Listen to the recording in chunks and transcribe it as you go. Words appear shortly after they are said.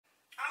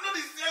know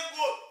the same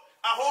good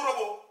and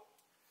horrible.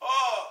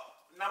 Oh,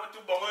 now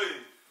to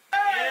boy.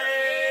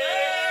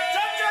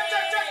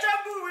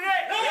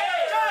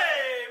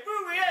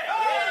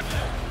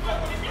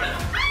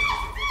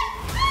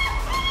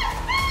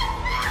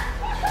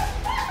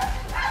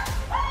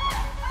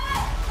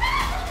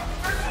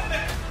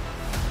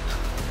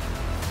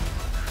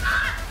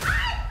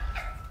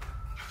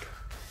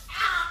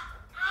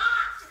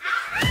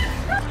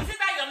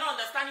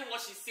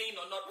 What she's saying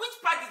or not? Which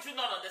part did you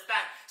not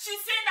understand? She's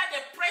saying that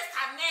they pressed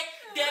her neck,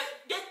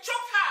 they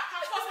choked her.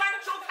 Her husband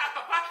choked her,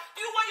 Papa. Do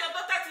you want your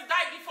daughter to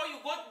die before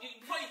you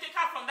take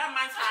her from that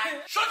man's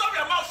hand? Shut up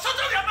your mouth! Shut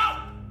up your mouth!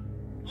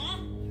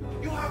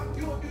 You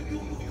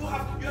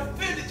have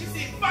failed the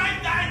GC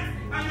 5 times,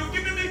 and you're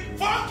giving me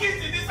 4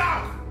 kids in this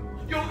house.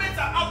 Your mates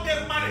are out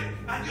there married,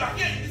 and you are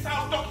here in this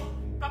house talking.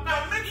 Papa,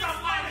 your mates are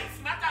married.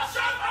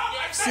 Shut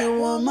up! See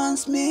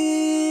woman's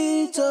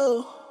meat,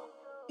 oh.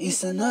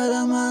 It's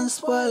another man's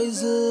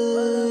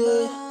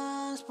poison.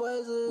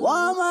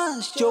 One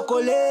man's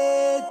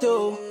chocolate,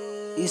 oh.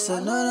 It's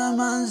another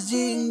man's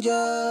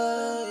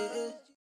ginger.